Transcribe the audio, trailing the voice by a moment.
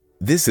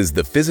This is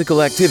the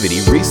Physical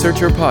Activity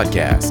Researcher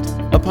Podcast,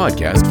 a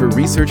podcast for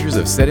researchers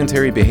of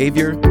sedentary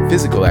behavior,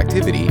 physical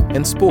activity,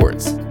 and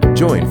sports.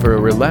 Join for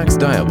a relaxed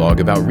dialogue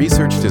about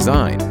research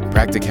design,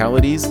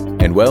 practicalities,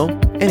 and, well,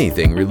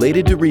 anything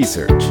related to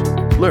research.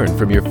 Learn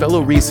from your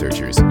fellow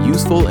researchers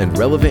useful and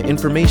relevant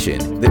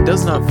information that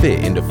does not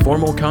fit into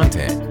formal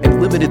content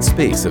and limited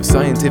space of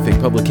scientific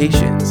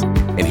publications.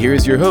 And here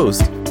is your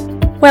host.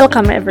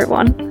 Welcome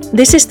everyone.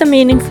 This is the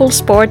Meaningful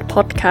Sport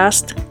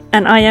podcast,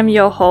 and I am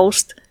your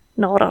host,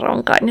 Noora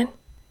Ronkainen.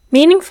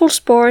 Meaningful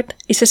Sport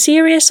is a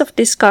series of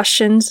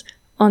discussions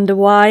on the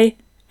why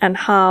and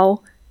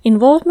how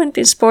involvement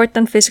in sport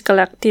and physical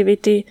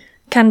activity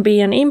can be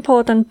an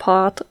important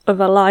part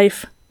of a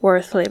life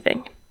worth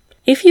living.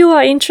 If you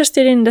are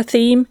interested in the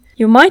theme,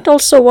 you might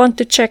also want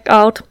to check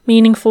out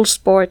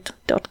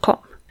meaningfulsport.com.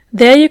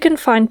 There you can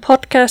find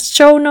podcast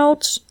show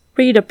notes,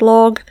 read a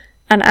blog,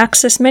 and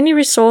access many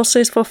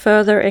resources for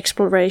further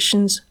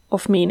explorations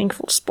of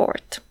meaningful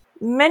sport.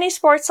 Many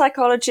sports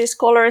psychology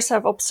scholars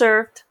have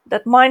observed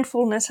that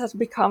mindfulness has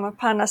become a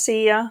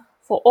panacea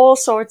for all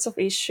sorts of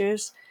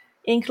issues,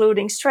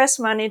 including stress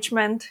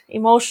management,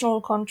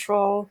 emotional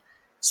control,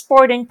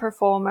 sporting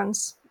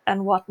performance,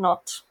 and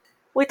whatnot.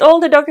 With all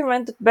the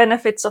documented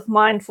benefits of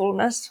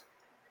mindfulness,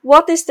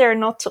 what is there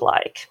not to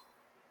like?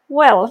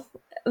 Well,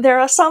 there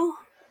are some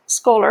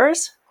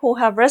scholars who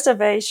have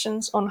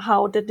reservations on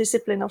how the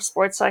discipline of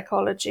sports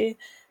psychology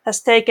has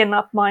taken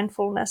up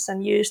mindfulness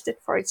and used it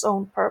for its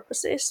own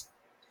purposes.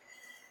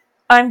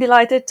 I'm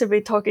delighted to be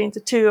talking to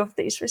two of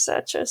these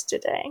researchers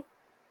today.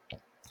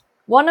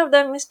 One of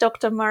them is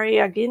Dr.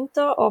 Maria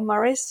Ginto, or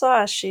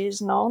Marissa as she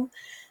is known,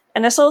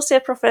 an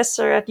associate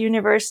professor at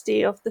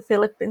University of the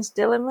Philippines,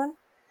 Diliman,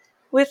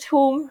 with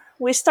whom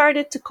we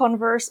started to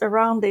converse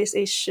around these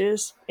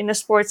issues in a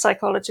sports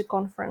psychology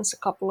conference a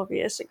couple of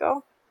years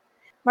ago.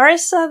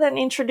 Marissa then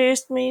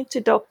introduced me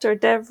to Dr.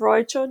 Dev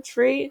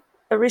Roychaudhuri,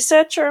 a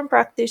researcher and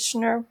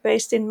practitioner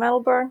based in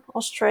Melbourne,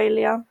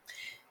 Australia,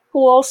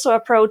 who also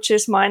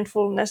approaches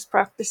mindfulness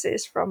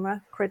practices from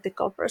a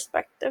critical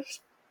perspective.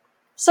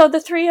 So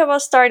the three of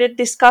us started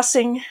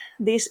discussing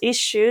these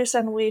issues,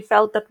 and we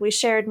felt that we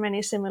shared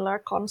many similar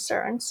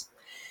concerns,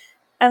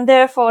 and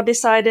therefore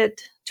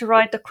decided to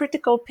write a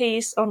critical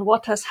piece on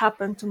what has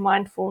happened to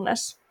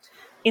mindfulness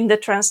in the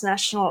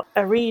transnational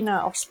arena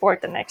of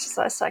sport and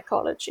exercise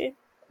psychology.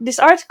 This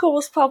article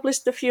was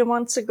published a few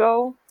months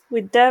ago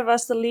with Dev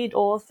as the lead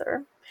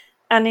author,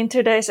 and in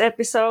today's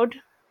episode,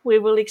 we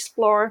will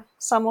explore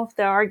some of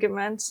the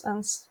arguments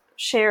and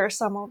share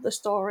some of the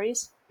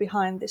stories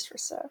behind this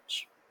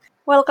research.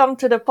 Welcome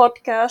to the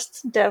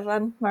podcast, Dev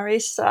and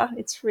Marissa.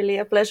 It's really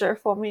a pleasure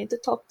for me to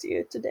talk to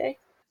you today.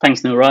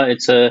 Thanks, Noora.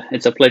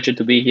 It's a pleasure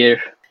to be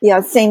here. Yeah,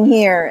 same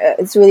here.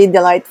 It's really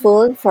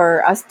delightful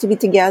for us to be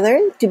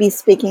together, to be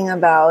speaking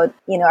about,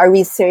 our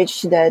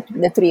research that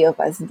the three of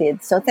us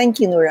did. So thank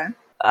you, Noora.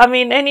 I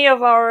mean, any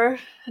of our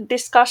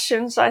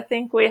discussions, I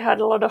think we had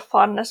a lot of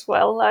fun as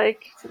well,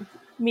 like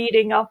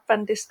meeting up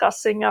and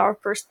discussing our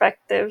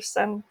perspectives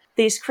and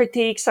these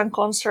critiques and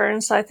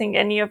concerns. I think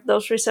any of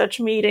those research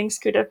meetings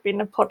could have been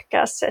a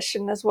podcast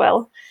session as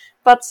well.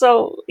 But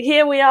so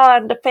here we are,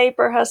 and the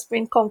paper has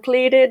been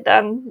completed,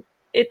 and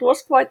it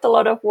was quite a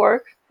lot of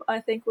work. I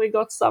think we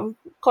got some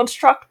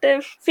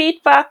constructive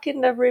feedback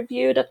in the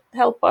review that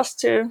helped us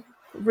to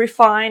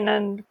refine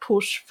and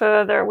push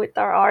further with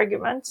our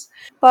arguments.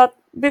 But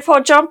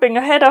before jumping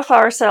ahead of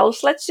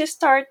ourselves, let's just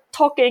start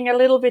talking a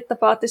little bit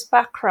about this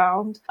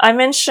background. I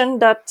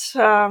mentioned that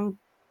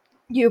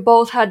you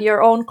both had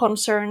your own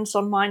concerns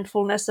on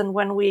mindfulness, and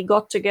when we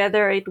got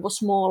together, it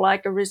was more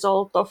like a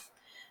result of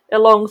a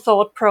long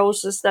thought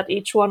process that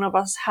each one of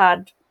us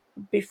had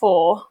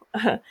before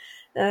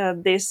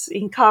this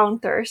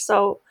encounter.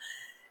 So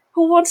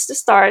who wants to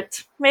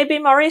start? Maybe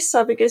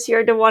Marissa, because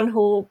you're the one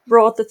who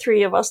brought the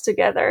three of us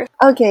together.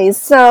 Okay,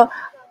 so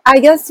I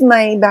guess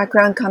my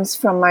background comes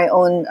from my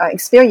own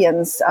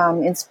experience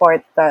in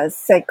sport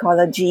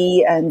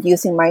psychology and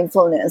using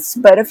mindfulness.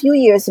 But a few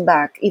years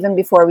back, even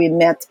before we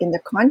met in the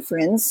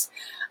conference,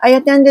 I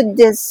attended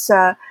this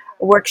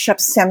workshop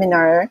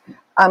seminar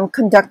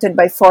conducted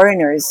by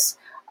foreigners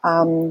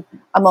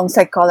among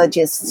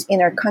psychologists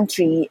in our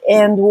country.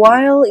 And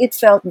while it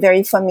felt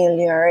very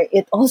familiar,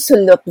 it also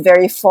looked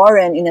very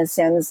foreign in a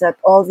sense that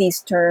all these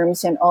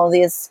terms and all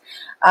these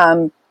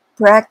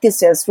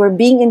practices were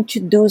being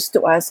introduced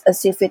to us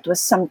as if it was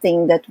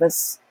something that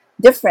was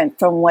different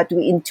from what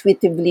we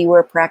intuitively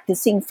were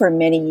practicing for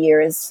many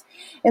years.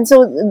 And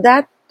so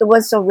that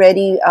was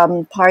already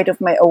part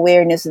of my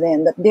awareness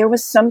then, that there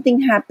was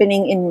something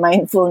happening in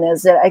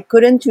mindfulness that I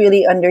couldn't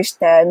really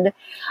understand.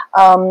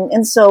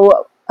 And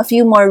so a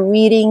few more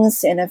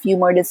readings and a few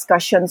more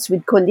discussions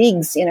with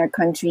colleagues in our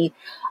country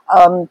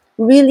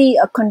really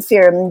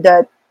confirmed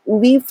that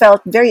we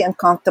felt very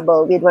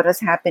uncomfortable with what was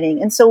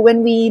happening. And so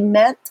when we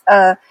met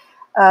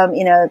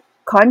in a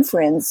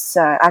conference,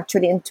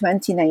 actually in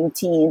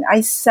 2019,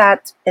 I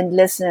sat and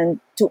listened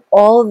to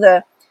all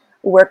the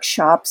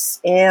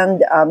workshops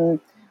and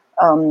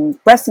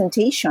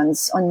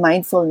presentations on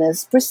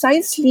mindfulness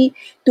precisely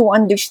to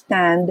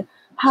understand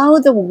how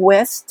the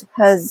West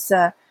has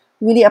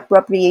really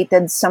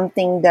appropriated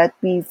something that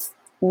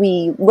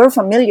we were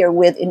familiar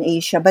with in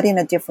Asia, but in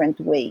a different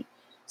way.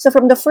 So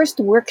from the first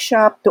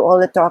workshop to all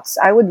the talks,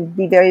 I would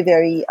be very,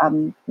 very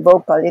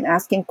vocal in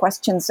asking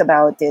questions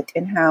about it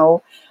and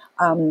how,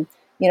 um,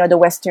 the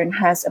Western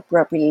has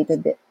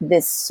appropriated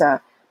this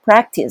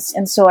practice.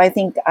 And so I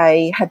think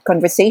I had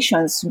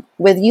conversations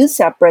with you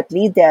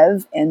separately,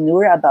 Dev and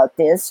Noor, about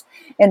this.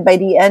 And by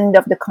the end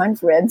of the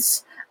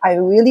conference, I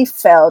really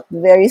felt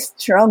very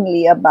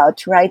strongly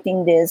about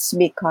writing this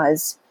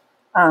because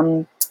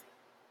um,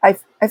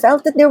 I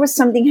felt that there was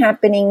something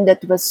happening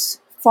that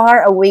was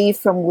far away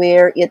from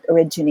where it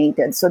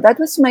originated. So that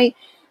was my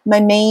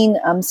main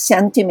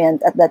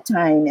sentiment at that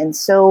time. And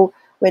so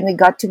when we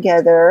got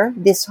together,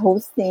 this whole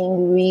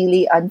thing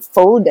really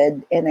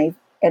unfolded, and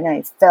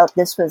I felt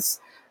this was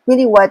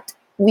really what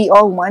we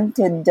all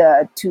wanted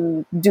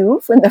to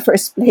do from the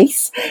first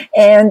place,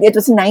 and it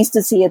was nice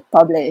to see it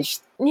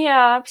published.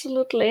 Yeah,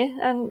 absolutely.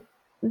 And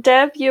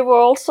Deb, you were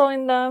also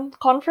in the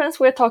conference.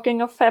 We're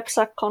talking of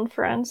FEPSAC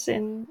conference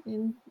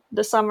in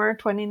the summer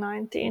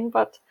 2019,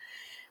 but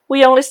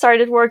we only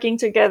started working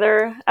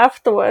together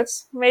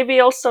afterwards. Maybe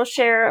also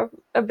share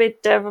a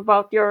bit, Dev,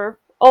 about your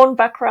own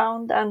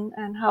background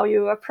and how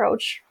you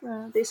approach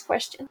this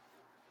question.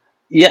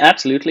 Yeah,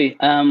 absolutely.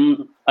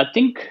 I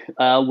think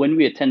when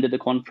we attended the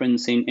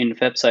conference in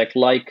FEPSAC,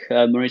 like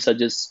Marissa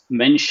just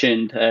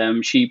mentioned,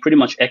 she pretty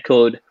much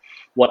echoed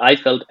what I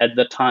felt at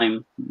the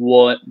time.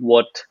 When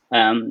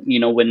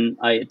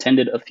I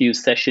attended a few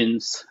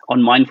sessions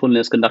on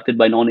mindfulness conducted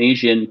by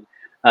non-Asian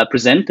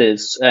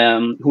presenters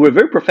who were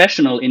very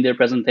professional in their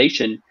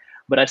presentation,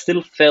 but I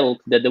still felt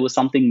that there was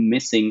something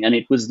missing, and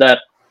it was that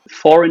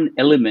foreign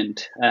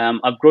element.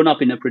 I've grown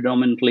up in a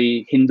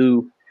predominantly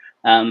Hindu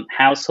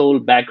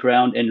household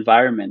background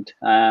environment,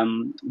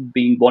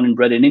 being born and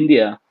bred in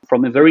India.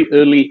 From a very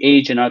early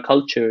age in our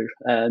culture,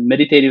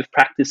 meditative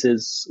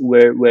practices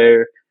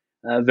were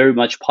very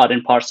much part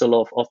and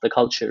parcel of the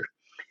culture.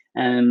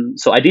 And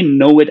so I didn't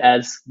know it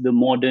as the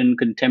modern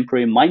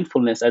contemporary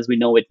mindfulness as we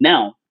know it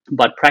now.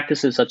 But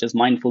practices such as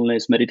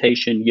mindfulness,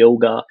 meditation,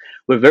 yoga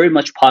were very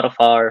much part of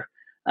our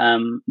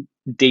um,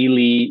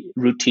 daily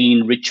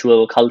routine,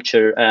 ritual,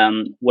 culture,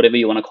 whatever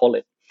you want to call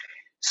it.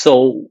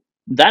 So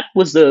that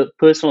was the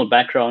personal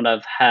background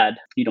I've had,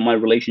 my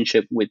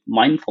relationship with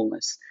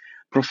mindfulness.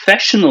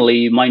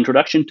 Professionally, my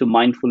introduction to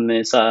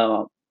mindfulness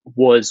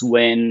was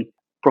when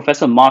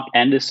Professor Mark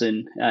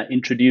Anderson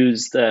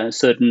introduced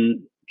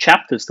certain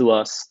chapters to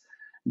us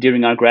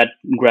during our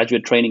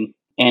graduate training.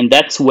 And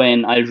that's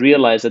when I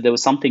realized that there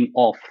was something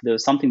off. There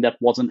was something that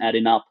wasn't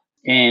adding up.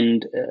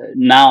 And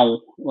now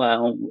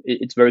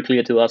it's very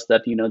clear to us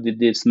that,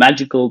 this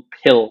magical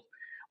pill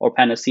or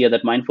panacea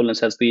that mindfulness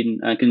has been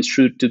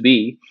construed to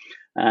be,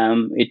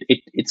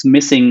 it's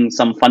missing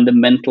some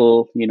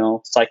fundamental,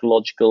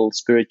 psychological,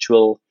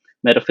 spiritual,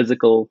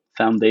 metaphysical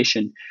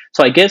foundation.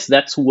 So I guess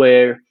that's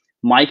where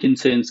my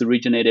concerns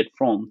originated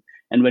from.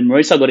 And when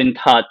Marissa got in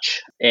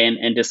touch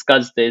and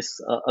discussed this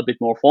a bit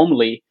more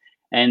formally,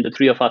 and the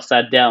three of us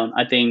sat down,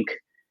 I think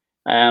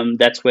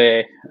that's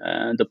where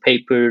the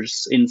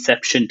paper's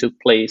inception took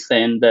place.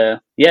 And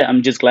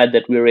I'm just glad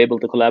that we were able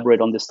to collaborate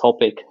on this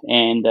topic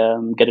and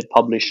get it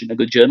published in a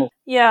good journal.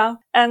 Yeah,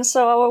 and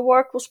so our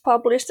work was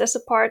published as a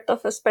part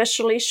of a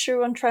special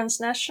issue on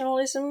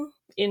transnationalism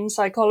in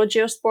Psychology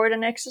of Sport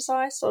and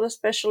Exercise. So the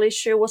special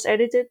issue was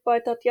edited by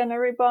Tatiana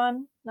Riba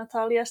and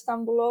Natalia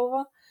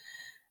Stambulova.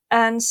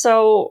 And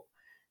so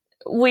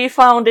we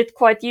found it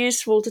quite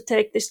useful to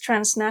take this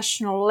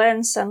transnational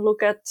lens and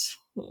look at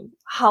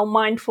how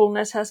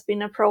mindfulness has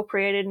been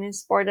appropriated in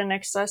sport and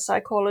exercise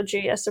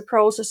psychology as a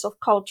process of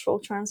cultural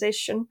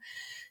transition.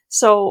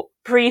 So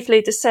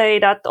briefly to say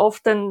that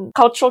often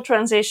cultural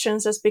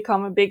transitions has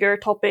become a bigger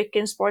topic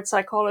in sports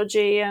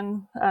psychology,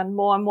 and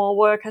more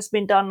work has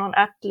been done on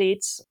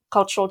athletes'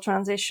 cultural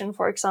transition,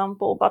 for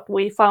example. But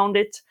we found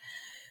it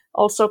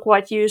also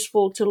quite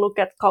useful to look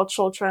at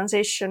cultural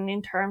transition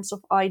in terms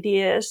of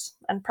ideas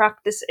and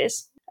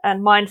practices,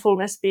 and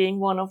mindfulness being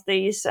one of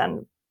these.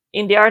 And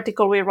in the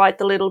article, we write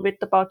a little bit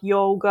about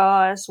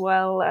yoga as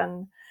well,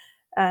 and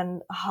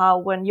how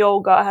when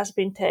yoga has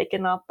been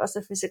taken up as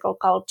a physical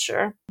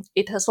culture,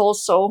 it has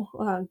also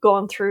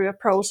gone through a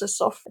process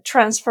of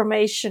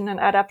transformation and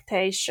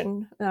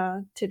adaptation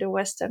to the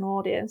Western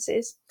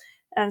audiences.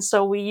 And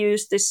so we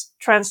use this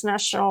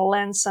transnational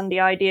lens and the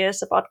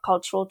ideas about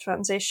cultural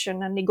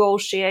transition and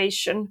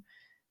negotiation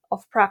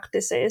of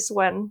practices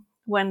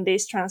when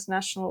these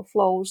transnational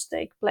flows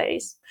take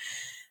place.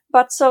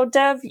 But so,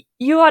 Dev,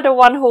 you are the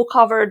one who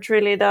covered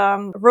really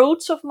the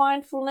roots of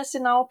mindfulness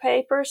in our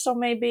paper. So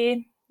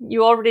maybe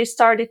you already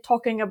started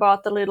talking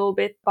about a little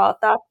bit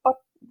about that, but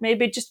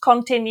maybe just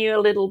continue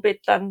a little bit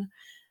and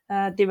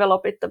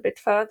develop it a bit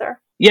further.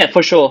 Yeah,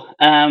 for sure.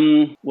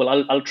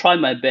 Well, I'll try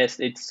my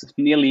best. It's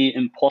nearly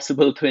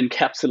impossible to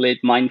encapsulate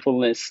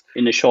mindfulness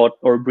in a short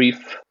or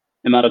brief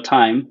amount of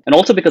time. And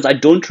also because I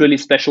don't really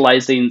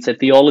specialize in, say,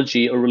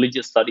 theology or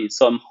religious studies.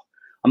 So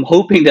I'm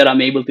hoping that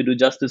I'm able to do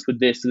justice with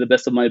this to the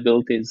best of my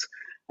abilities.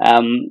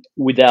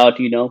 without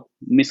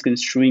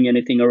misconstruing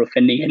anything or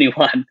offending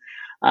anyone.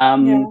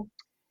 Yeah.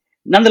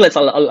 Nonetheless,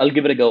 I'll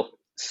give it a go.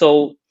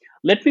 So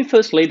let me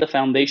first lay the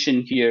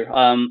foundation here.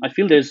 I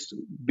feel there's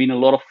been a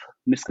lot of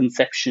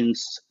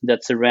misconceptions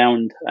that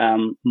surround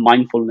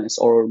mindfulness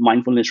or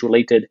mindfulness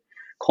related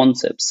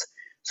concepts.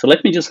 So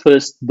let me just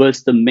first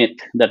burst the myth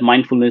that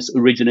mindfulness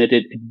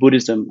originated in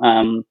Buddhism.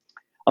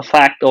 A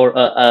fact or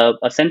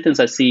a sentence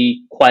I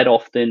see quite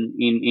often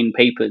in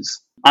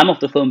papers. I'm of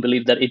the firm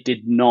belief that it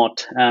did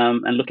not.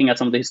 And looking at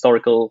some of the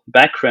historical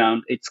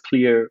background, it's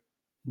clear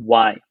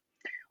why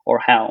or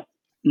how.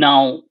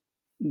 Now,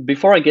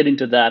 before I get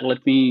into that,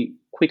 let me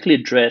quickly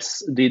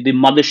address the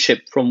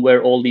mothership from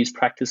where all these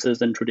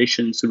practices and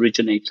traditions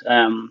originate,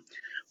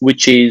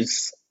 which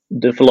is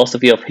the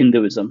philosophy of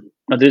Hinduism.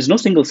 Now, there's no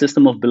single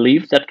system of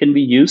belief that can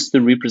be used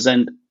to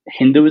represent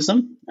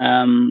Hinduism.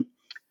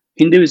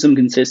 Hinduism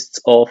consists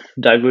of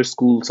diverse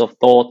schools of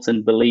thoughts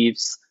and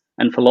beliefs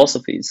and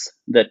philosophies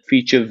that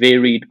feature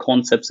varied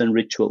concepts and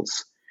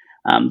rituals.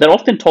 They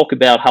often talk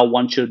about how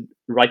one should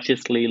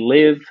righteously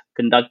live,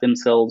 conduct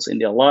themselves in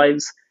their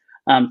lives,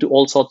 to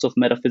all sorts of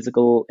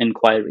metaphysical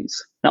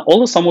inquiries. Now,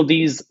 although some of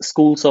these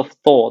schools of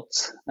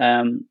thoughts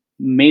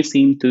may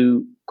seem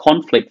to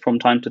conflict from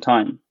time to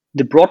time,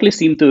 they broadly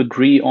seem to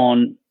agree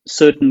on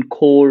certain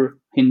core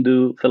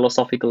Hindu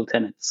philosophical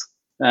tenets.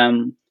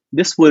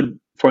 This would,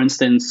 for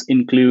instance,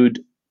 include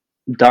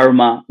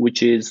dharma,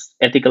 which is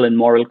ethical and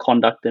moral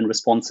conduct and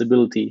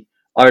responsibility,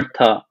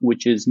 artha,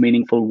 which is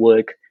meaningful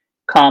work,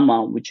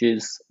 kama, which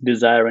is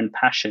desire and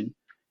passion,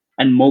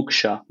 and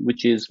moksha,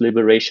 which is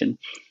liberation,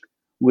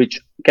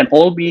 which can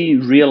all be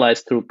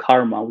realized through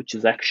karma, which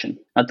is action.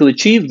 Now, to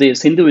achieve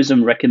this,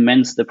 Hinduism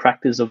recommends the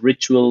practice of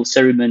ritual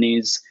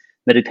ceremonies,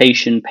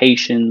 meditation,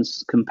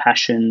 patience,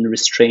 compassion,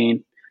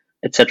 restraint,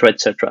 etc.,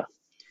 etc.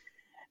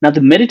 Now,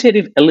 the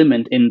meditative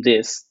element in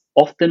this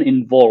often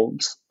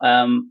involves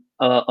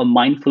a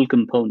mindful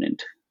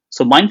component.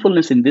 So,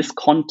 mindfulness in this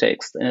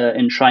context,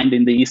 enshrined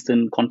in the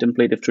Eastern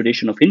contemplative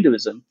tradition of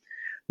Hinduism,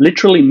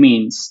 literally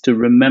means to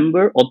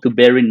remember or to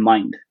bear in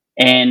mind.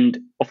 And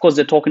of course,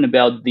 they're talking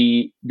about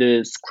the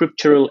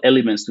scriptural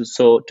elements.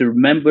 So, to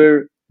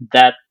remember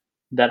that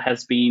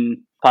has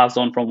been passed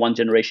on from one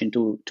generation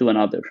to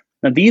another.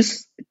 Now,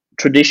 these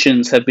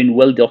traditions have been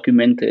well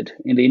documented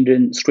in the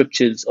Indian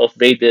scriptures of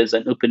Vedas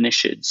and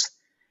Upanishads,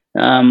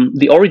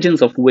 the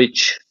origins of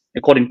which,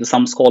 according to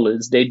some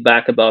scholars, date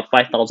back about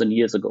 5,000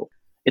 years ago.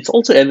 It's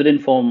also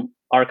evident from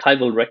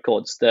archival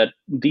records that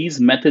these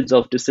methods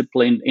of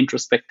disciplined,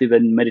 introspective,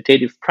 and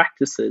meditative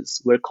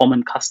practices were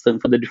common custom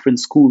for the different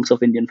schools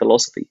of Indian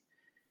philosophy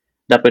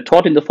that were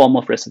taught in the form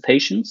of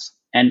recitations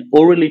and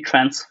orally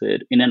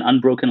transferred in an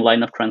unbroken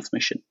line of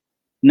transmission.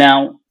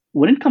 Now,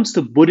 when it comes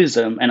to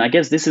Buddhism, and I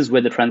guess this is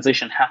where the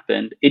transition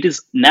happened, it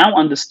is now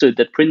understood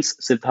that Prince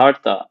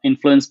Siddhartha,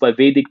 influenced by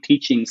Vedic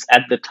teachings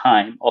at the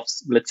time of,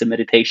 let's say,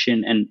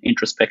 meditation and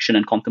introspection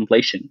and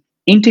contemplation,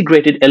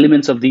 integrated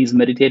elements of these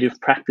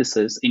meditative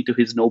practices into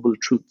his noble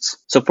truths.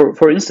 So,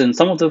 for instance,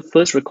 some of the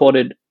first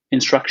recorded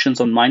instructions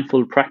on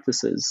mindful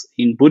practices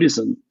in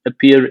Buddhism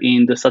appear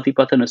in the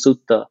Satipatthana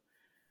Sutta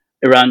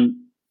around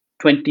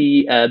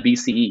 20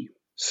 BCE.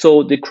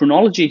 So the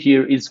chronology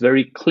here is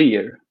very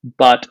clear,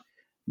 but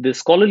the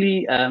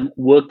scholarly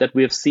work that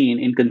we have seen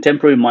in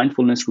contemporary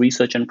mindfulness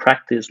research and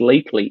practice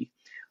lately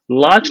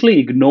largely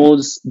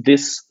ignores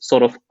this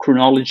sort of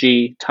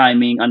chronology,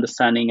 timing,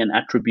 understanding, and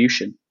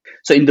attribution.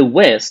 So in the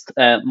West,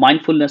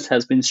 mindfulness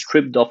has been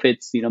stripped of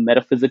its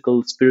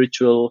metaphysical,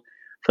 spiritual,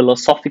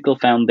 philosophical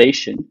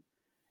foundation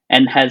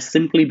and has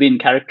simply been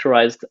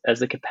characterized as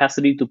the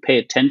capacity to pay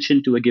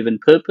attention to a given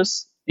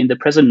purpose in the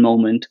present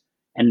moment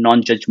and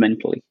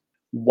non-judgmentally.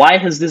 Why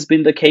has this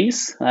been the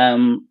case?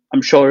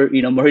 I'm sure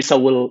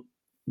Marissa will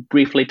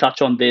briefly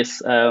touch on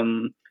this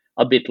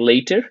a bit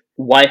later.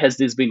 Why has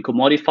this been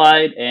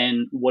commodified,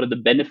 and what are the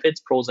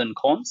benefits, pros and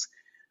cons?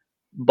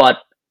 But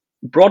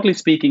broadly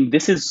speaking,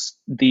 this is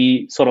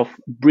the sort of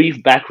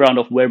brief background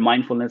of where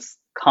mindfulness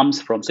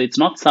comes from. So it's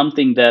not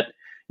something that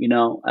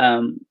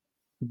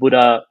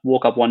Buddha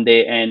woke up one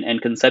day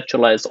and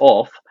conceptualized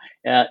off.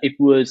 It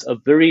was a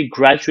very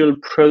gradual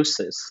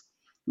process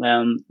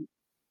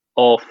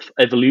of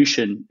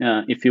evolution,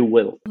 if you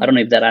will. I don't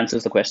know if that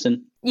answers the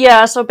question.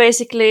 Yeah, so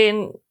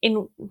basically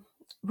in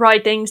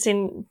writings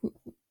in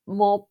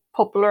more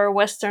popular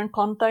Western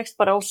context,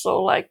 but also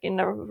like in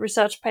the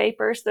research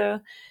papers,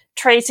 the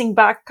tracing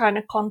back kind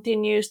of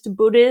continues to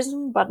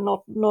Buddhism, but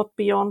not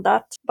beyond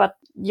that. But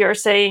you're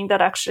saying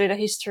that actually the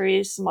history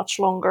is much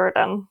longer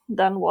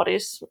than what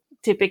is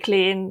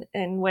typically in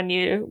when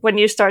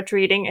you start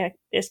reading it,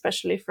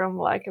 especially from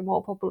like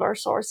more popular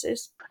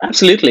sources.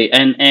 Absolutely,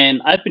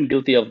 and I've been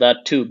guilty of that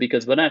too,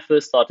 because when I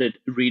first started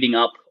reading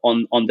up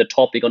on the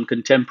topic, on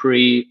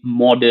contemporary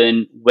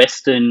modern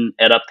Western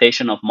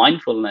adaptation of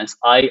mindfulness,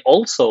 I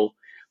also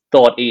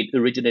thought it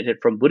originated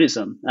from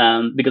Buddhism,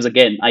 because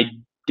again, I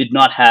did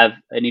not have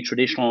any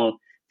traditional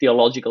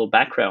theological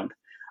background.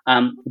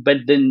 But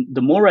then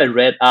the more I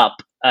read up,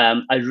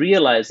 I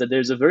realized that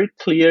there's a very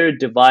clear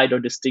divide or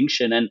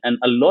distinction, and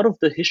a lot of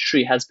the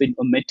history has been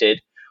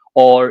omitted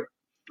or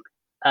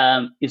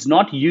is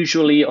not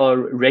usually or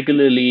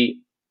regularly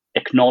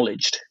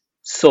acknowledged.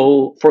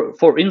 So,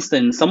 for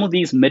instance, some of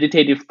these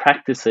meditative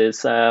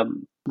practices,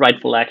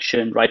 rightful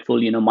action, rightful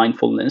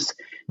mindfulness,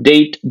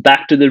 date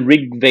back to the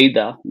Rig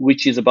Veda,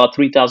 which is about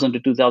 3,000 to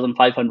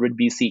 2,500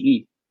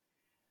 BCE.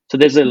 So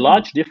there's a Mhm.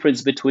 large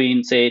difference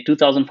between, say,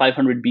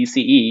 2,500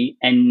 BCE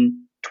and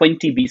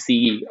 20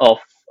 BCE of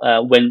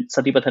when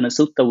Satipatthana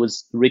Sutta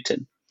was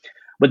written.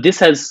 But this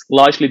has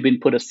largely been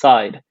put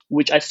aside,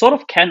 which I sort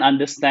of can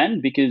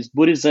understand because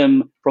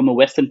Buddhism, from a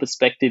Western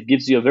perspective,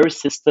 gives you a very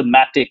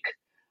systematic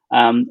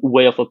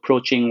way of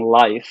approaching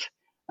life,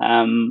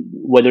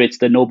 whether it's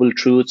the noble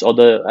truths or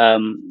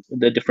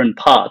the different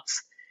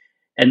paths.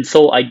 And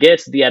so I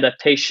guess the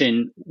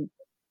adaptation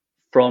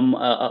from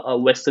a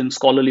Western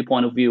scholarly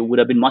point of view would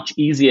have been much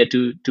easier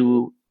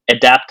to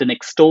adapt and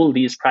extol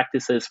these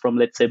practices from,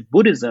 let's say,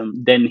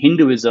 Buddhism than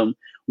Hinduism,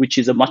 which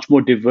is a much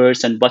more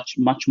diverse and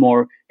much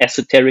more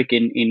esoteric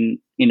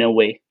in a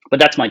way. But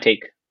that's my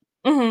take.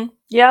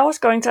 Yeah, I was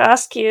going to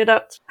ask you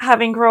that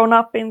having grown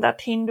up in that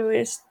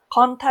Hinduist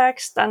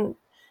context, and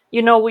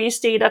we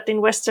see that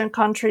in Western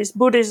countries,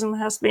 Buddhism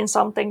has been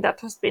something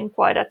that has been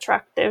quite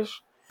attractive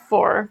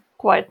for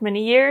quite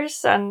many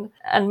years, and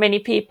many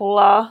people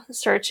are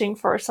searching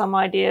for some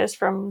ideas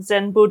from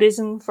Zen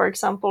Buddhism, for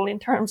example, in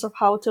terms of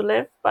how to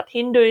live. But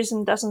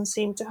Hinduism doesn't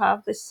seem to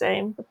have the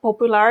same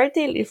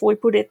popularity, if we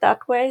put it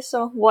that way.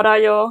 So what are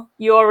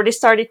you already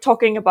started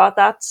talking about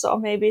that, so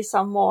maybe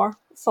some more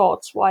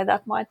thoughts why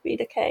that might be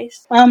the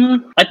case?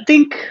 I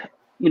think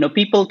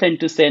people tend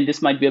to say, and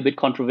this might be a bit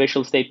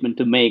controversial statement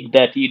to make,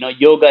 that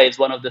yoga is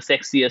one of the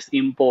sexiest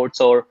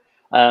imports or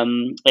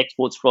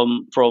exports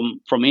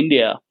from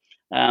India.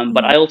 But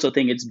Mm-hmm. I also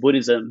think it's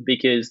Buddhism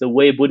because the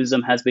way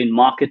Buddhism has been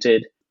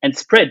marketed and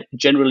spread,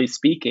 generally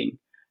speaking,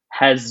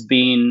 has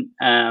been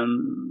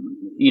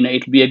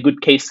it'll be a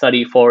good case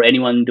study for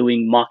anyone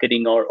doing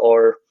marketing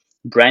or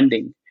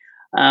branding.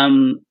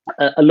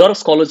 A lot of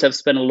scholars have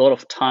spent a lot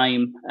of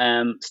time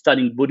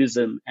studying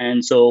Buddhism,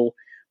 and so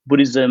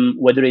Buddhism,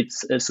 whether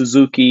it's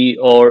Suzuki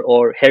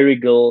or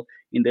Herigel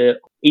in the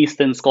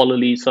Eastern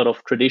scholarly sort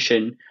of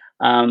tradition,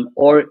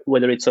 or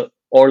whether it's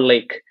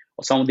Orlik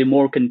or some of the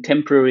more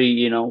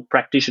contemporary,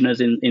 practitioners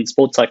in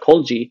sports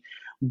psychology,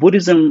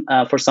 Buddhism,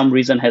 for some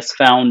reason, has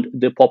found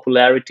the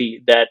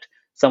popularity that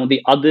some of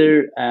the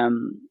other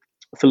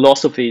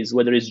philosophies,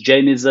 whether it's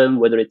Jainism,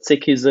 whether it's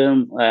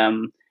Sikhism,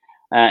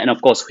 and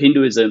of course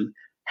Hinduism,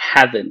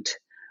 haven't.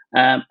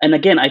 And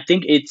again, I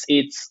think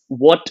it's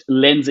what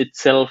lends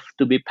itself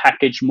to be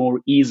packaged more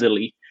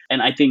easily,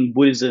 and I think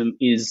Buddhism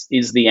is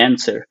the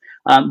answer.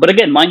 But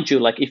again, mind you,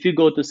 like if you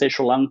go to say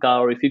Sri Lanka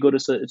or if you go to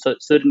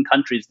certain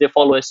countries, they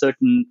follow a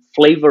certain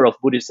flavor of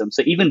Buddhism.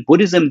 So even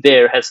Buddhism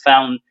there has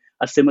found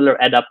a similar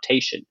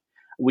adaptation,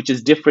 which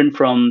is different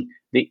from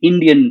the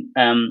Indian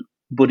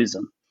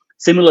Buddhism.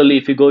 Similarly,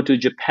 if you go to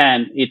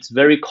Japan, it's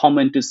very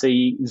common to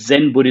say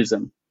Zen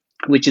Buddhism,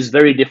 which is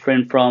very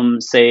different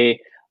from, say,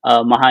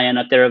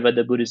 Mahayana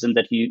Theravada Buddhism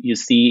that you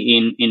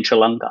see in Sri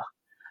Lanka.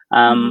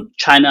 Mm-hmm.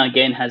 China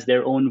again has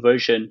their own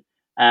version,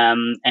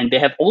 and they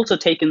have also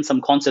taken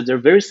some concepts.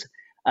 They're very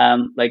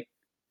like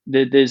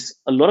there's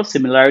a lot of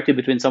similarity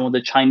between some of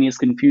the Chinese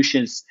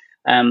Confucius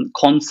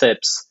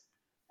concepts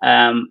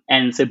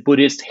and say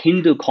Buddhist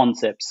Hindu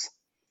concepts.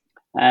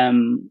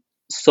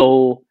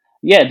 So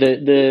yeah,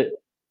 the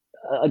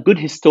a good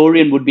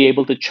historian would be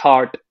able to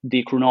chart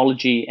the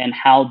chronology and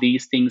how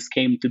these things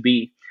came to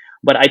be.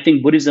 But I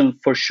think Buddhism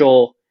for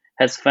sure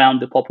has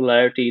found the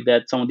popularity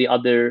that some of the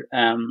other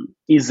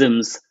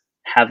isms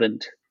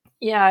haven't.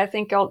 Yeah, I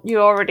think you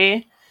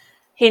already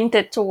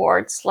hinted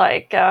towards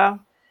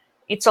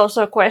it's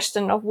also a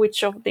question of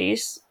which of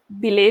these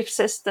belief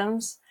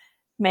systems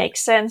make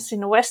sense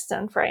in a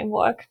Western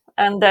framework.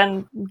 And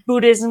then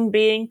Buddhism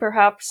being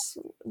perhaps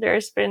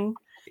there's been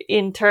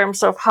in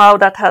terms of how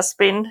that has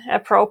been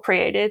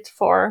appropriated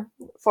for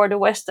the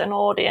Western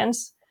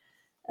audience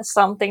as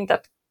something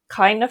that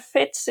kind of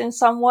fits in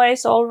some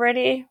ways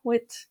already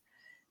with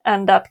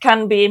and that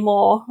can be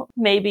more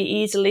maybe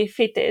easily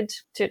fitted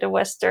to the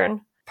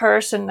Western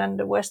person and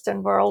the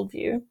Western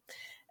worldview.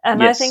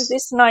 And I think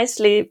Yes.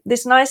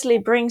 this nicely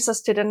brings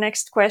us to the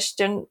next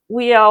question.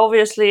 We are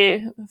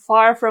obviously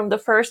far from the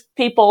first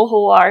people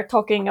who are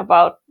talking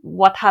about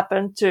what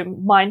happened to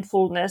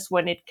mindfulness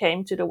when it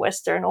came to the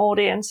Western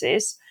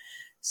audiences.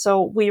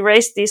 So we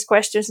raised these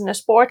questions in a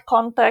sport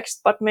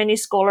context, but many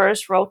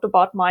scholars wrote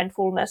about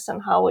mindfulness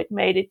and how it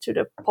made it to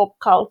the pop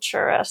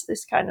culture as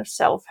this kind of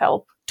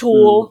self-help Mm.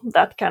 tool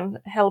that can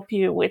help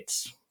you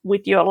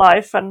with your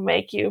life and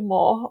make you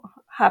more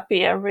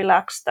happy and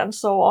relaxed and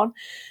so on.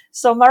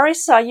 So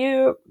Marissa,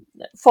 you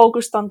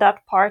focused on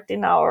that part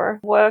in our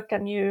work,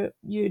 and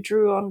you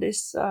drew on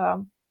this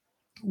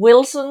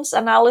Wilson's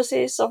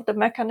analysis of the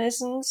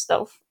mechanisms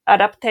of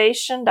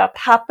adaptation that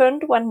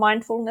happened when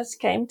mindfulness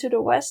came to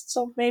the West.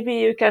 So maybe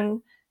you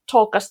can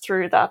talk us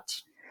through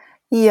that.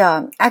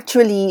 Yeah,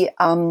 actually,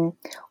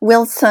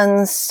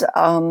 Wilson's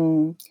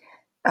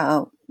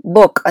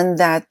book on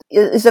that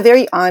is a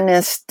very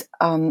honest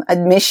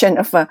admission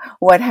of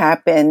what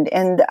happened.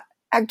 And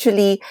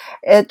actually,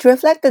 it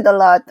reflected a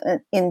lot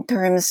in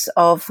terms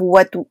of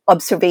what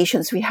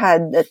observations we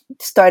had that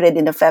started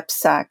in the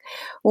FEPSAC,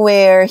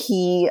 where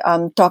he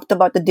talked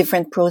about the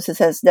different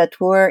processes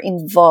that were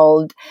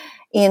involved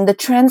in the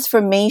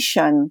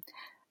transformation.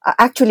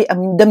 Actually,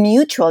 the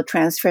mutual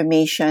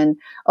transformation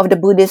of the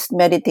Buddhist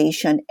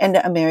meditation and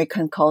the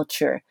American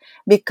culture.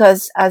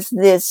 Because as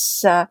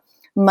this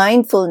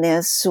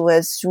mindfulness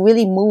was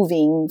really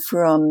moving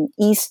from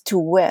east to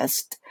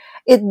west,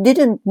 it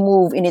didn't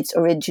move in its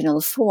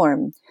original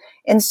form.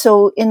 And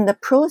so, in the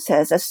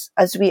process,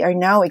 as we are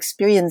now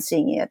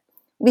experiencing it,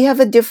 we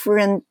have a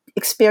different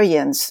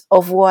experience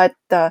of what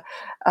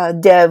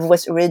Dev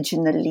was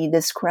originally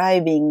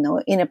describing,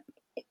 no, in a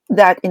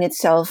that in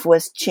itself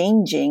was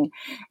changing.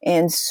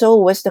 And so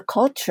was the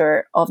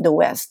culture of the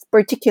West,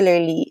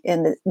 particularly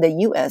in the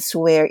US,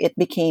 where it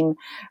became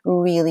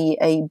really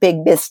a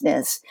big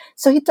business.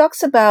 So he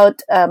talks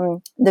about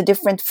the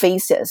different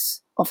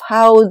phases of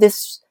how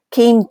this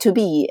came to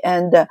be.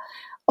 And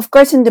of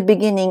course, in the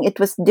beginning, it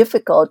was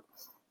difficult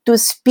to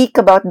speak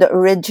about the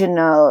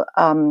original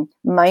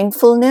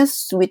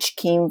mindfulness, which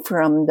came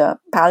from the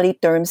Pali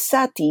term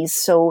sati.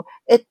 So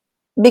it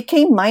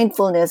became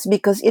mindfulness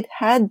because it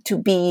had to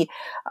be,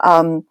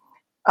 um,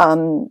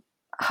 um,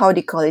 how do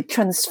you call it,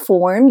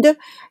 transformed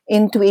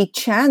into a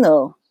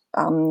channel.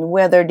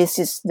 Whether this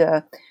is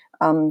the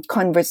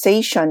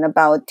conversation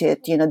about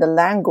it, the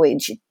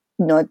language,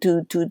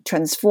 to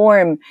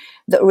transform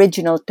the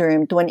original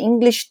term to an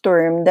English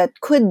term that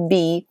could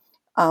be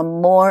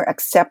more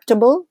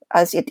acceptable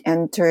as it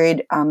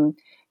entered,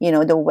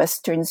 the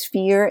Western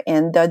sphere.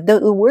 And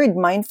the word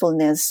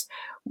mindfulness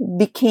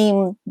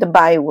became the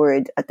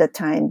byword at the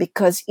time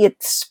because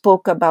it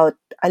spoke about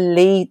a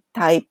lay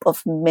type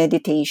of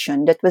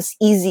meditation that was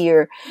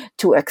easier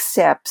to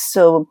accept.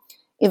 So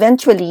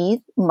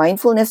eventually,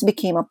 mindfulness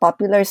became a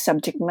popular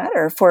subject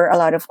matter for a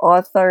lot of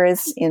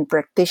authors and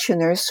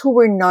practitioners who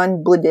were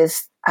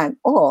non-Buddhist at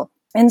all.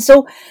 And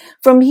so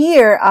from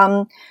here,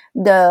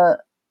 the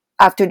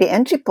after the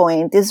entry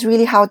point is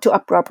really how to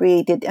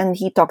appropriate it. And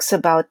he talks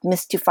about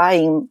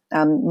mystifying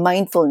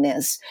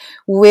mindfulness,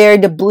 where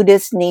the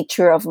Buddhist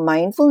nature of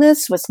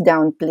mindfulness was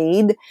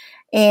downplayed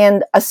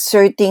and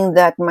asserting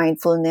that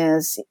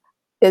mindfulness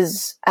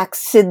is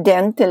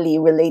accidentally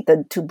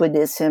related to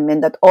Buddhism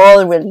and that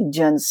all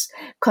religions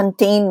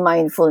contain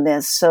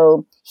mindfulness.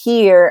 So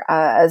here,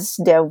 as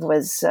Dev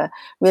was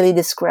really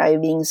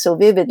describing so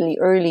vividly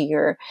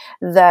earlier,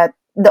 that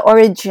the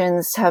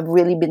origins have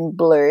really been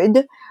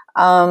blurred,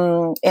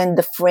 and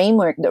the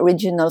framework, the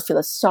original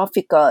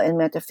philosophical and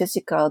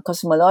metaphysical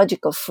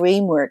cosmological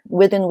framework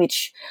within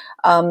which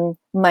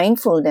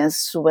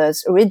mindfulness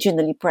was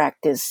originally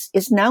practiced,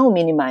 is now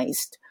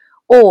minimized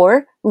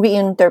or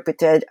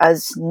reinterpreted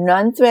as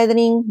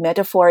non-threatening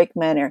metaphoric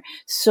manner.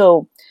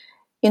 So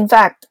in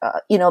fact,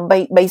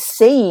 by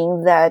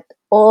saying that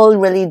all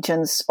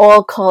religions,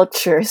 all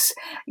cultures,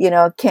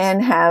 can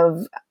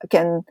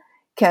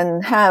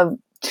have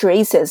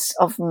traces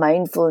of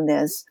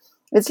mindfulness,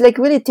 it's like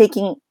really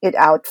taking it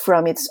out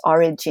from its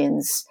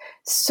origins,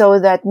 so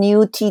that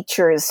new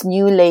teachers,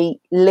 new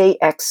lay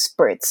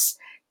experts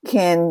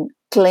can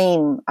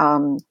claim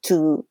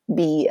to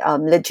be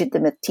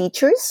legitimate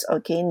teachers.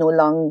 Okay, no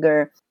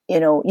longer,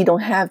 you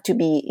don't have to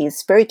be a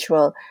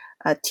spiritual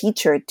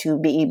teacher to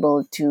be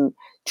able to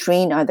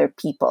train other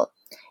people.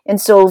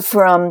 And so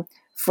from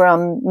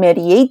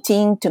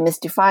mediating to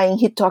mystifying,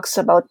 he talks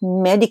about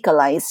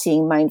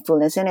medicalizing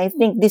mindfulness. And I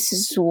think this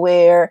is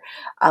where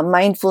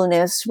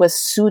mindfulness was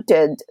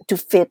suited to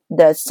fit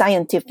the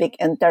scientific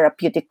and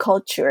therapeutic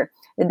culture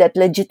that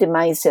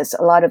legitimizes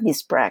a lot of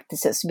these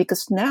practices,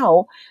 because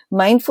now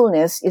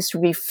mindfulness is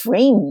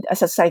reframed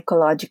as a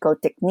psychological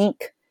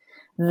technique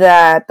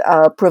that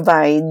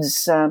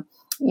provides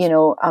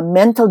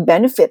mental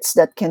benefits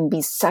that can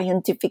be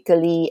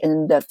scientifically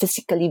and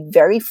physically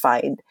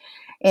verified.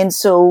 And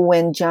so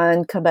when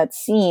John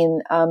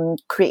Kabat-Zinn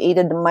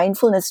created the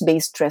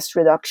mindfulness-based stress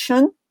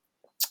reduction,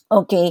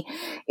 okay,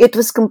 it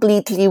was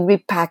completely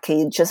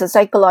repackaged as a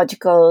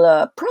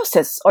psychological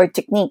process or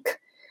technique,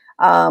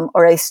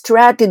 or a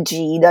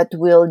strategy that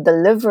will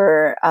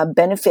deliver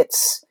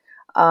benefits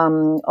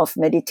of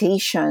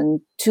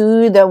meditation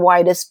to the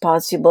widest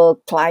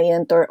possible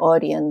client or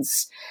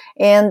audience.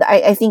 And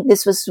I think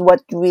this was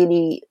what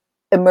really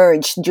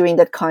emerged during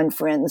that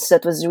conference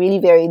that was really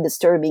very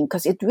disturbing,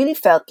 because it really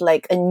felt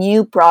like a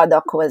new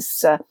product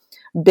was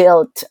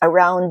built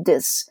around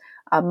this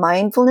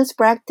mindfulness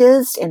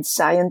practice, and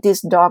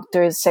scientists,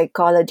 doctors,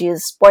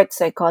 psychologists, sports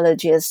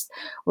psychologists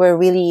were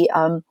really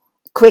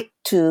quick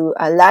to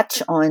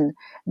latch on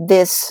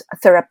this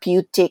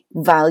therapeutic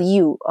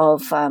value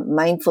of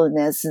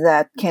mindfulness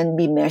that can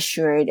be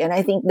measured. And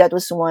I think that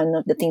was one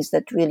of the things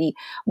that really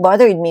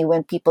bothered me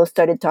when people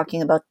started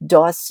talking about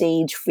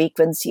dosage,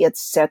 frequency,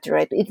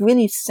 etc. It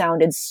really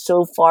sounded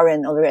so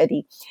foreign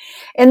already.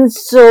 And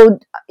so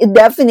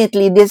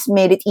definitely this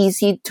made it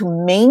easy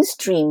to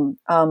mainstream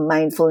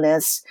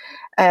mindfulness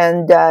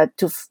and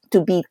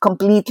to be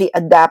completely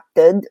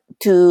adapted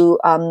to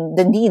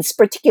the needs,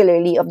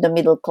 particularly of the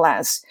middle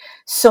class.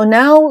 So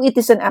now it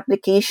is an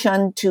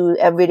application to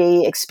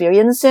everyday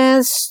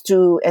experiences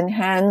to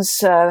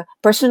enhance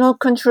personal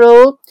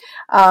control.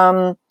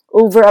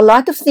 Over a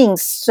lot of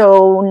things.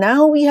 So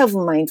now we have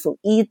mindful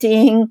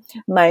eating,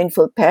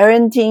 mindful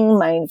parenting,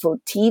 mindful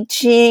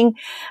teaching,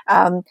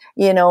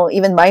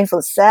 even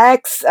mindful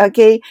sex.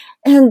 Okay,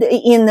 and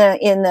in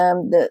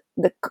the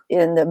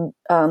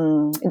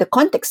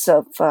context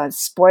of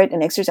sport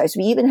and exercise,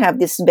 we even have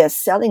this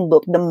best-selling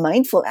book, The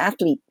Mindful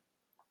Athlete: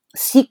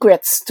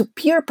 Secrets to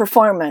Pure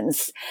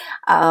Performance,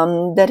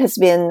 that has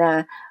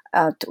been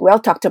well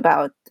talked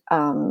about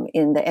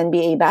in the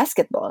NBA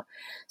basketball.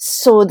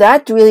 So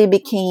that really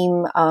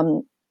became,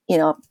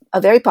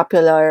 a very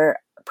popular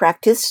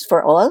practice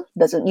for all.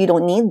 You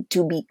don't need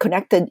to be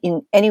connected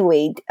in any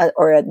way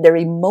or the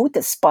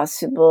remotest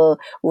possible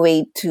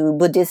way to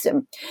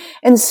Buddhism.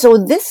 And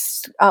so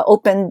this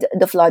opened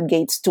the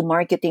floodgates to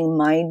marketing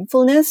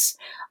mindfulness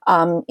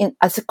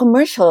as a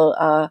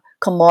commercial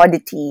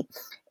commodity.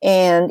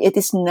 And it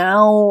is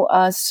now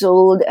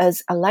sold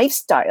as a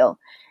lifestyle.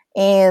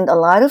 And a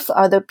lot of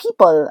other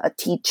people,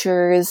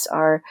 teachers,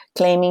 are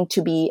claiming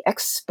to be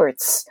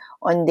experts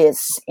on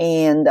this.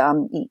 And,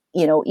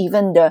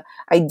 even the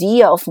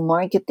idea of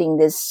marketing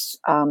this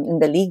in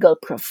the legal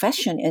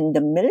profession and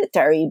the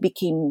military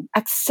became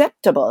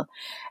acceptable.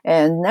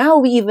 And now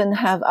we even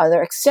have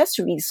other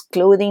accessories,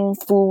 clothing,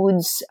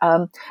 foods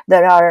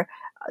that are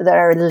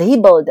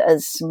labeled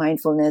as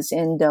mindfulness.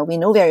 And we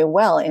know very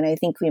well, and I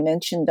think we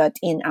mentioned that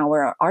in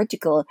our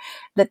article,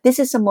 that this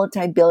is a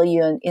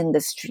multi-billion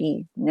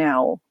industry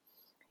now.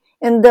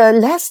 And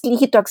lastly,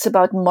 he talks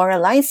about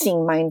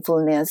moralizing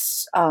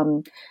mindfulness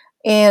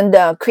and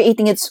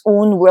creating its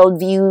own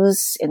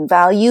worldviews and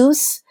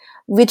values,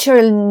 which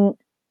are,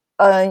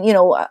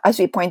 as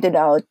we pointed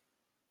out,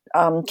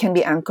 can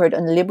be anchored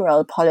on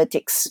liberal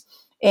politics.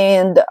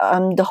 And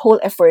the whole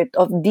effort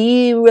of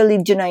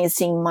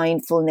de-religionizing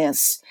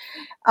mindfulness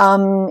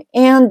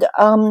and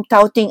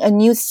touting a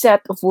new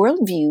set of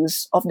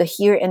worldviews of the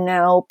here and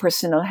now,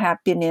 personal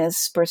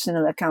happiness,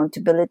 personal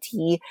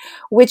accountability,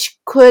 which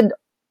could,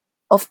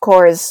 of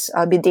course,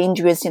 be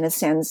dangerous in a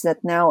sense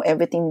that now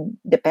everything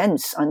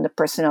depends on the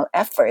personal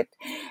effort.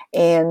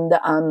 And,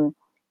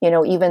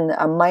 even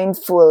a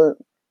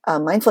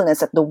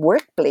mindfulness at the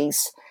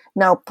workplace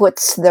now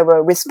puts the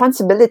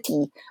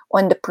responsibility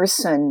on the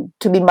person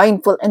to be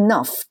mindful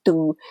enough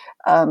to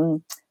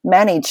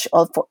manage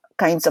all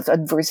kinds of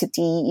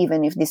adversity,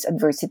 even if this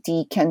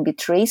adversity can be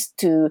traced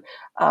to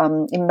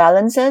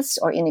imbalances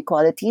or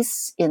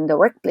inequalities in the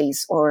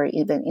workplace or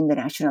even in the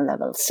national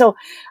level. So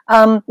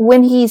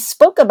when he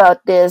spoke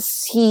about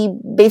this, he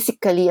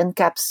basically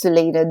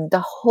encapsulated the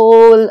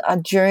whole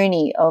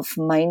journey of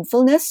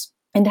mindfulness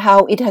and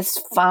how it has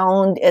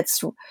found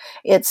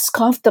its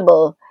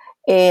comfortable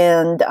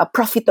and a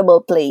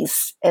profitable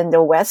place in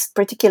the West,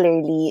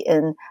 particularly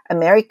in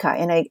America.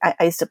 And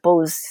I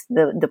suppose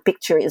the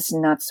picture is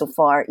not so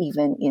far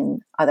even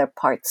in other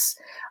parts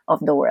of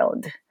the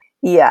world.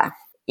 Yeah.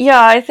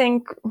 Yeah, I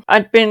think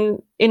I'd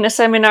been in a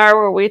seminar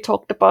where we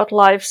talked about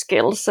life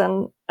skills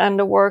and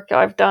the work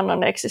I've done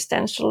on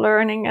existential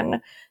learning.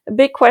 And a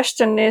big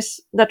question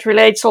is that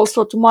relates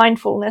also to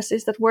mindfulness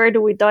is that where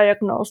do we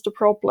diagnose the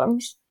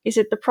problems? Is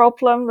it the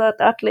problem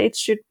that athletes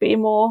should be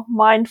more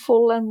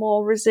mindful and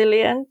more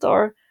resilient,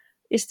 or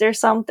is there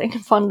something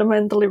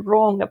fundamentally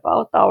wrong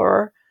about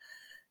our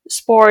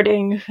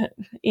sporting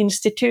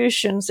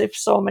institutions if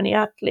so many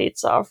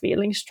athletes are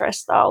feeling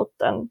stressed out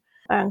and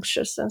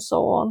anxious and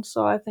so on?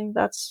 So I think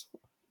that's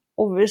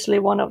obviously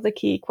one of the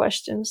key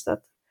questions that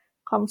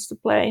comes to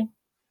play.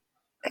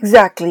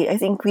 Exactly. I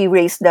think we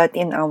raised that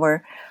in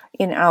our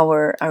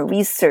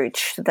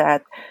research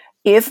that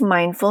if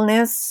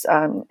mindfulness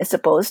is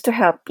supposed to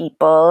help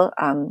people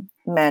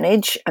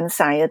manage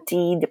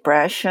anxiety,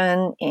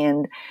 depression,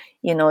 and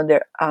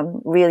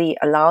really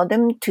allow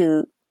them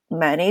to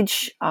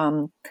manage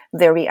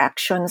their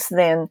reactions,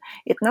 then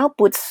it now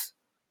puts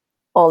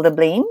all the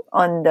blame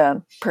on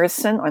the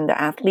person, on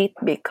the athlete,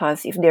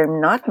 because if they're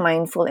not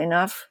mindful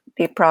enough,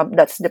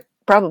 that's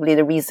probably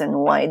the reason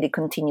why they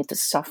continue to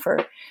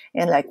suffer.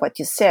 And like what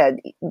you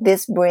said,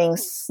 this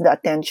brings the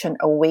attention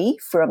away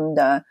from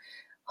the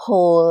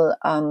whole,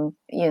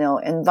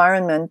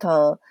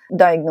 environmental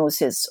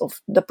diagnosis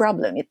of the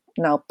problem. It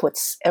now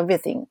puts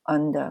everything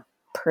on the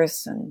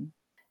person.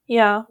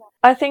 Yeah,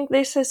 I think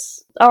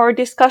our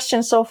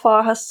discussion so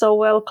far has so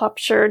well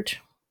captured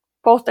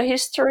both the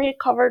history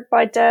covered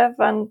by Dev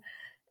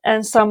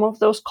and some of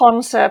those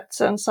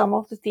concepts and some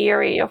of the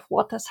theory of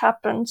what has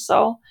happened.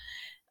 So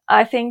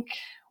I think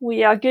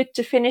we are good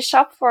to finish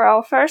up for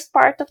our first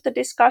part of the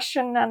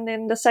discussion. And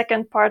in the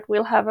second part,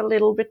 we'll have a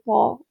little bit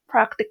more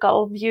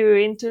practical view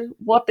into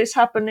what is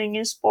happening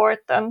in sport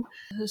and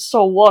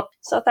so what.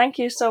 So thank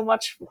you so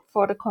much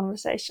for the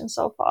conversation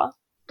so far.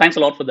 Thanks a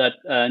lot for that,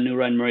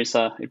 Noora and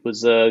Marisa. It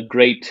was a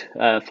great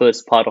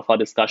first part of our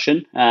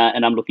discussion,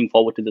 and I'm looking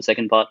forward to the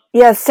second part.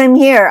 Yes, same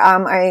here.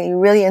 I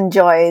really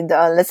enjoyed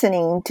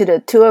listening to the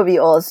two of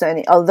you also.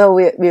 And although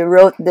we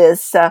wrote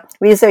this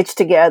research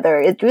together,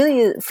 it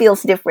really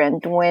feels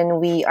different when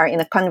we are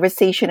in a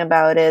conversation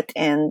about it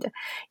and,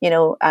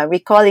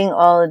 recalling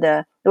all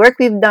the work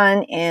we've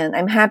done. And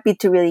I'm happy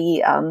to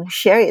really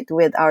share it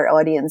with our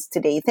audience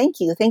today. Thank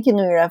you. Thank you,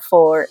 Noora,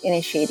 for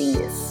initiating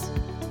this.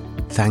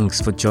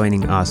 Thanks for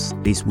joining us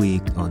this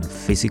week on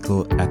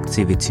Physical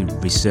Activity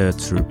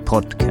Researcher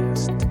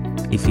Podcast.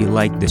 If you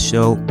like the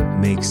show,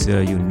 make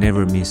sure you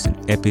never miss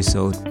an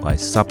episode by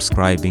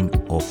subscribing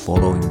or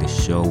following the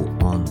show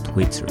on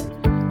Twitter.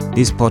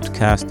 This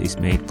podcast is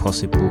made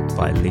possible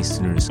by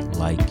listeners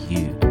like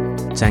you.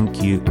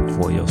 Thank you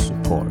for your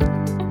support.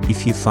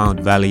 If you found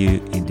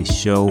value in the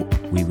show,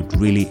 we would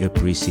really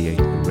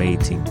appreciate a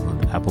rating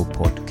on Apple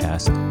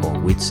Podcast or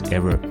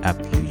whichever app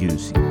you're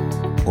using.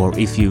 Or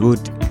if you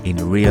would, in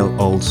a real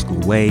old school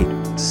way,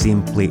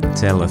 simply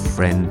tell a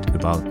friend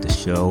about the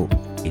show.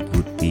 It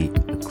would be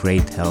a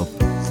great help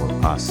for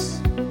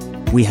us.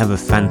 We have a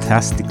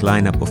fantastic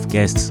lineup of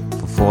guests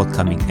for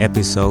forthcoming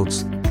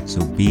episodes,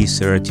 so be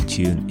sure to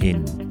tune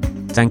in.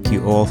 Thank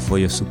you all for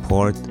your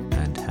support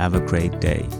and have a great day.